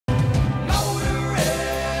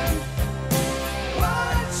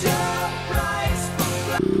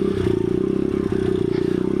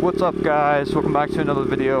What's up, guys? Welcome back to another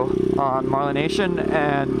video on Marley Nation,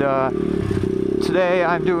 and today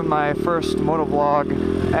I'm doing my first motovlog,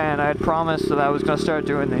 and I had promised that I was going to start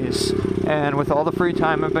doing these, and with all the free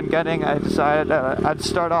time I've been getting, I decided I'd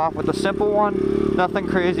start off with a simple one, nothing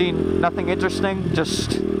crazy, nothing interesting,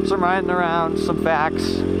 just some riding around, some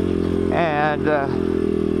facts, and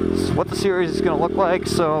what the series is going to look like.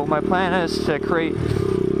 So my plan is to create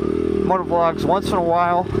motovlogs once in a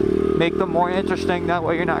while, make them more interesting, that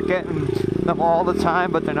way you're not getting them all the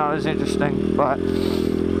time, but they're not as interesting. But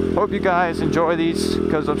hope you guys enjoy these,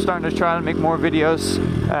 because I'm starting to try to make more videos.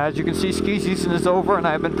 As you can see, ski season is over, and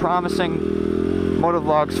I've been promising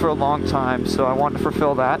motovlogs for a long time, so I wanted to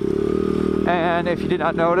fulfill that. And if you did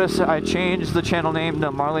not notice, I changed the channel name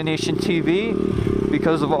to Marley Nation TV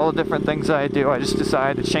because of all the different things I do. I just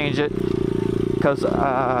decided to change it because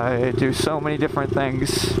I do so many different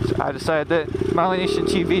things. I decided that Marley Nation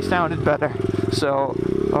TV sounded better. So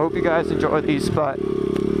I hope you guys enjoy these, but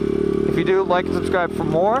if you do, like and subscribe for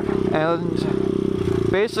more. And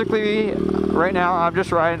basically, right now I'm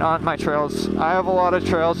just riding on my trails. I have a lot of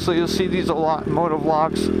trails, so you'll see these a lot in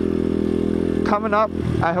motovlogs. Coming up,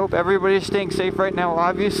 I hope everybody's staying safe right now.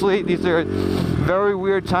 Obviously, these are very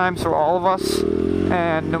weird times for all of us,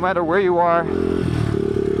 and no matter where you are,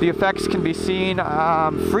 the effects can be seen.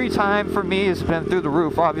 Free time for me has been through the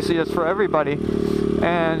roof. Obviously, that's for everybody,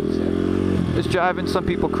 and it's driving some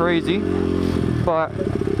people crazy, but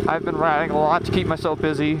I've been riding a lot to keep myself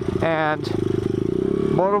busy, and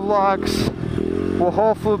motovlogs will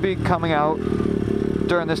hopefully be coming out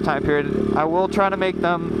during this time period. I will try to make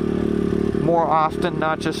them more often,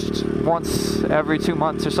 not just once every 2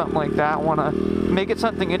 months or something like that. I want to make it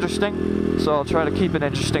something interesting, so I'll try to keep it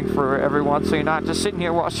interesting for everyone, so you're not just sitting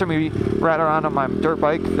here watching me ride around on my dirt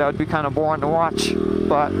bike. That would be kind of boring to watch.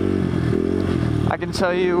 But I can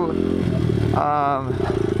tell you,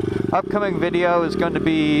 upcoming video is going to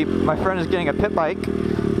be, my friend is getting a pit bike,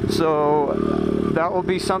 so that will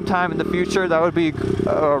be sometime in the future. That would be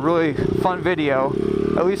a really fun video,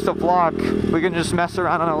 at least a vlog. We can just mess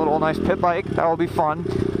around on a little nice pit bike. That will be fun.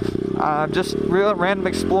 Just real random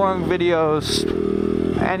exploring videos,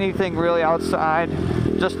 anything really outside,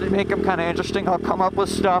 just to make them kind of interesting. I'll come up with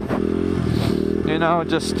stuff, you know,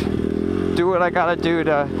 just do what I gotta do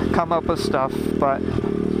to come up with stuff. But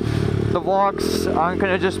the vlogs aren't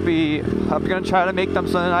gonna just be, I'm gonna try to make them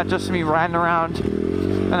so they're not just me riding around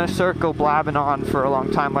in a circle blabbing on for a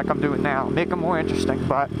long time like I'm doing now. Make them more interesting.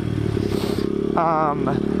 But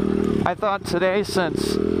I thought today,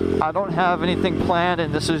 since I don't have anything planned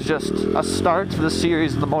and this is just a start to the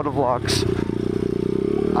series of the motovlogs,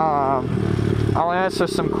 I'll answer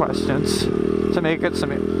some questions to make it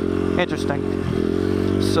some interesting.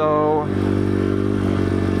 So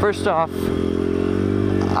first off,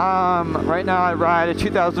 right now I ride a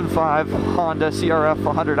 2005 Honda CRF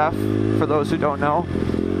 100F, for those who don't know,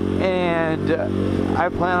 and I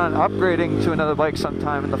plan on upgrading to another bike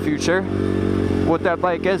sometime in the future. What that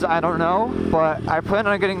bike is, I don't know, but I plan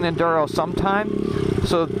on getting the Enduro sometime,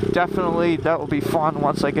 so definitely that will be fun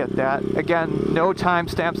once I get that. Again, no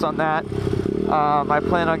timestamps on that. I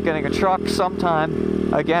plan on getting a truck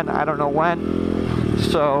sometime. Again, I don't know when,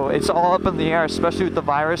 so it's all up in the air, especially with the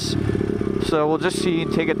virus. So we'll just see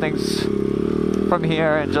and take it things from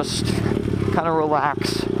here and just kind of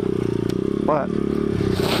relax. But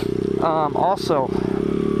also,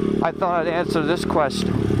 I thought I'd answer this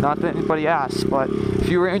question. Not that anybody asked, but if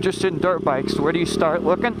you were interested in dirt bikes, where do you start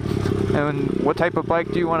looking? And what type of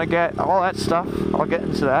bike do you want to get? All that stuff. I'll get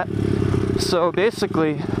into that. So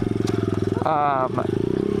basically,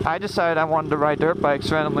 I decided I wanted to ride dirt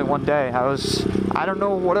bikes randomly one day. I don't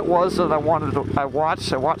know what it was that I wanted to, I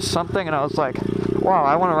watched something and I was like, wow,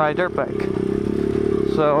 I want to ride a dirt bike.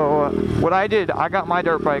 So what I did, I got my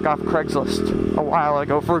dirt bike off Craigslist a while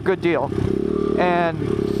ago for a good deal.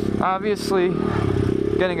 And obviously,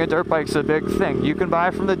 getting a dirt bike's a big thing. You can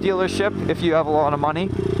buy from the dealership if you have a lot of money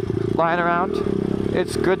lying around.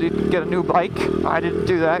 It's good to get a new bike. I didn't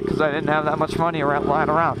do that because I didn't have that much money lying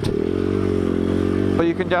around. But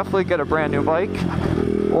you can definitely get a brand new bike,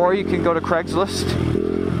 or you can go to Craigslist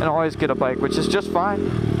and always get a bike, which is just fine.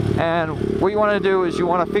 And what you want to do is you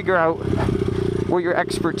want to figure out what your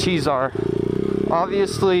expertise are.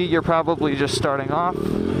 Obviously, you're probably just starting off,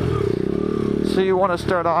 so you want to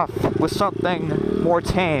start off with something more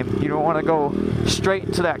tame. You don't want to go straight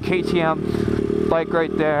into that KTM bike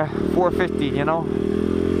right there, 450, you know?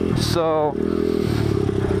 So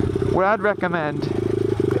what I'd recommend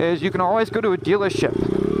is you can always go to a dealership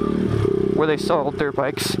where they sell dirt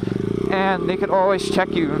bikes, and they could always check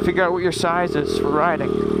you and figure out what your size is for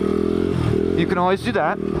riding. You can always do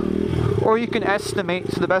that. Or you can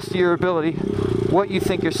estimate to the best of your ability what you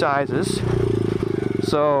think your size is.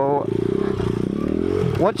 So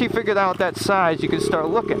once you figured out that size, you can start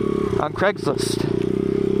looking on Craigslist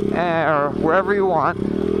or wherever you want.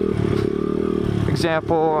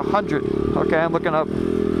 Example, 100. Okay, I'm looking up,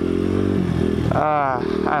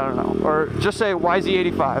 I don't know, or just say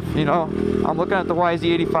YZ85, you know. I'm looking at the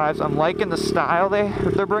YZ85s. I'm liking the style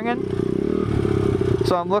they're bringing.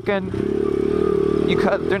 So I'm looking,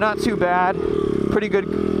 they're not too bad, pretty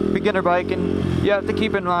good beginner bike, and you have to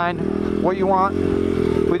keep in mind what you want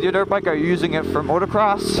with your dirt bike. Are you using it for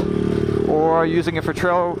motocross or using it for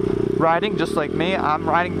trail riding? Just like me, I'm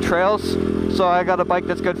riding trails, so I got a bike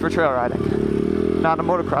that's good for trail riding, not a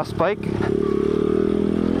motocross bike.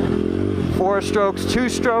 4 strokes, 2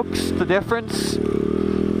 strokes, the difference.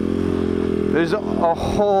 There's a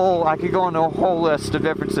whole, I could go into a whole list of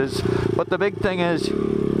differences, but the big thing is,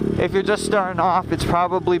 if you're just starting off, it's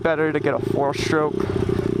probably better to get a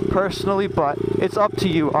 4-stroke personally, but it's up to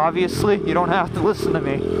you. Obviously, you don't have to listen to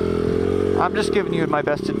me. I'm just giving you my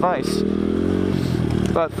best advice.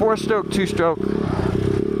 But 4-stroke, 2-stroke.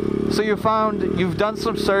 So you've done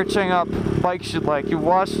some searching up bikes you'd like. You've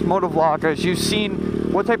watched motovloggers. You've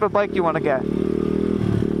seen what type of bike you want to get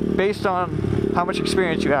based on how much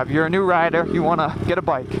experience you have. You're a new rider. You want to get a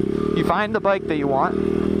bike. You find the bike that you want,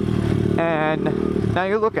 and now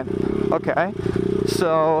you're looking. Okay,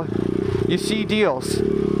 so you see deals.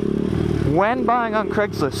 When buying on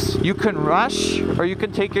Craigslist, you can rush or you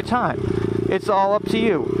can take your time. It's all up to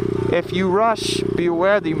you. If you rush, be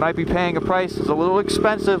aware that you might be paying a price. It's a little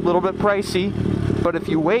expensive, a little bit pricey, but if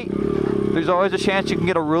you wait, there's always a chance you can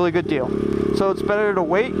get a really good deal. So it's better to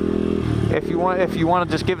wait. If you want to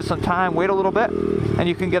just give it some time, wait a little bit, and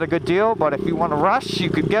you can get a good deal. But if you want to rush, you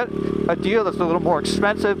could get a deal that's a little more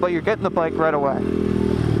expensive, but you're getting the bike right away.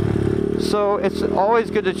 So it's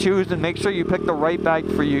always good to choose and make sure you pick the right bike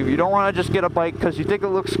for you. You don't want to just get a bike because you think it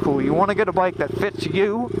looks cool. You want to get a bike that fits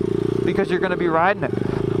you because you're going to be riding it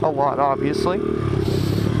a lot, obviously.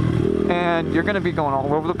 And you're going to be going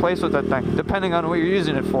all over the place with that thing, depending on what you're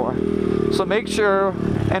using it for. So make sure,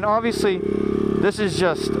 and obviously, this is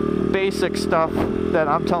just basic stuff that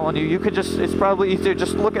I'm telling you. You could just, it's probably easier,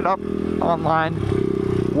 just look it up online.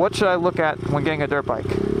 What should I look at when getting a dirt bike?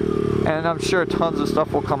 And I'm sure tons of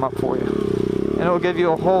stuff will come up for you. And it'll give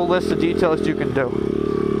you a whole list of details you can do.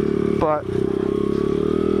 But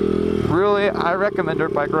really, I recommend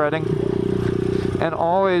dirt bike riding. And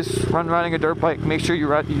always, when riding a dirt bike, make sure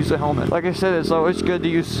you use a helmet. Like I said, it's always good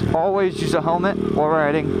to always use a helmet while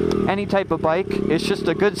riding any type of bike. It's just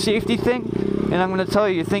a good safety thing. And I'm going to tell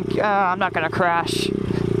you, you think, I'm not going to crash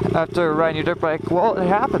after riding your dirt bike. Well, it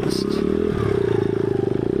happens.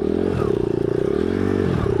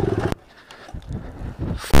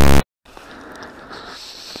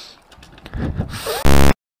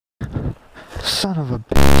 Son of a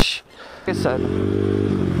bitch. Like I said,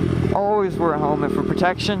 always wear a helmet for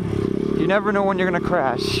protection. You never know when you're going to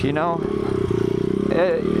crash, you know?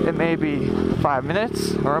 It may be 5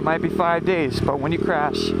 minutes, or it might be 5 days, but when you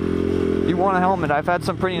crash, you want a helmet. I've had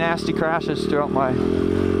some pretty nasty crashes throughout my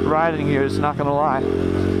riding years, not gonna lie.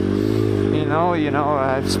 You know,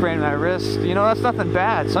 I've sprained my wrist. You know, that's nothing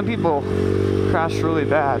bad. Some people crash really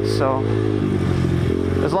bad, so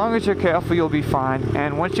as long as you're careful, you'll be fine.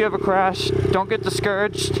 And once you have a crash, don't get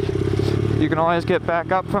discouraged. You can always get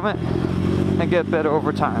back up from it and get better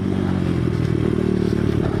over time.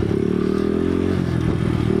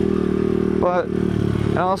 But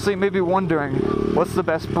honestly, maybe wondering, what's the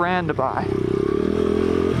best brand to buy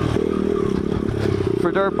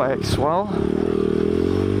for dirt bikes? Well,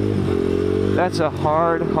 that's a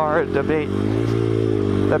hard debate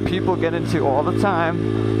that people get into all the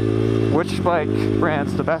time. Which bike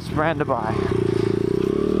brand's the best brand to buy?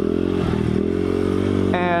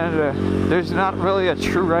 And there's not really a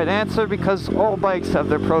true right answer because all bikes have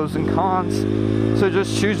their pros and cons. So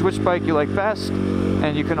just choose which bike you like best,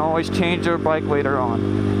 and you can always change your bike later on.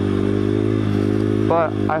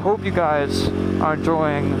 But I hope you guys are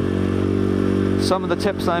enjoying some of the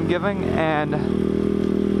tips I'm giving,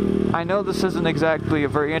 and I know this isn't exactly a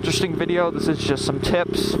very interesting video. This is just some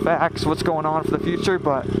tips, facts, what's going on for the future,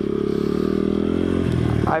 but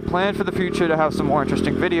I plan for the future to have some more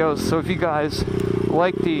interesting videos. So if you guys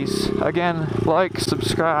like these, again, like,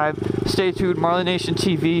 subscribe, stay tuned. Marley Nation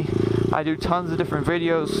TV. I do tons of different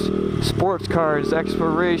videos: sports cars,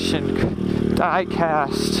 exploration,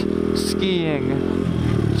 die-cast, skiing,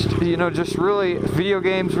 you know, just really video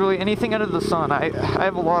games, really anything under the sun. I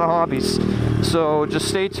have a lot of hobbies, so just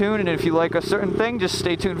stay tuned. And if you like a certain thing, just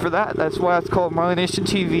stay tuned for that. That's why it's called Marley Nation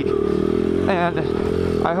TV.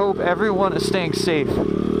 And I hope everyone is staying safe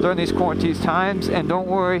during these quarantine times, and don't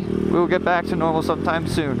worry, we will get back to normal sometime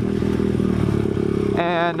soon.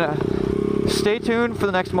 And stay tuned for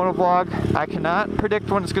the next motovlog. I cannot predict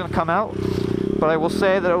when it's going to come out, but I will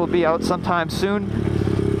say that it will be out sometime soon.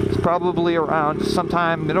 It's probably around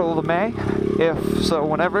sometime middle of May. If so,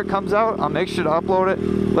 whenever it comes out, I'll make sure to upload it,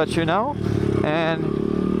 let you know. And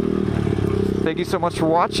thank you so much for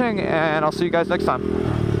watching, and I'll see you guys next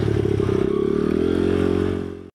time.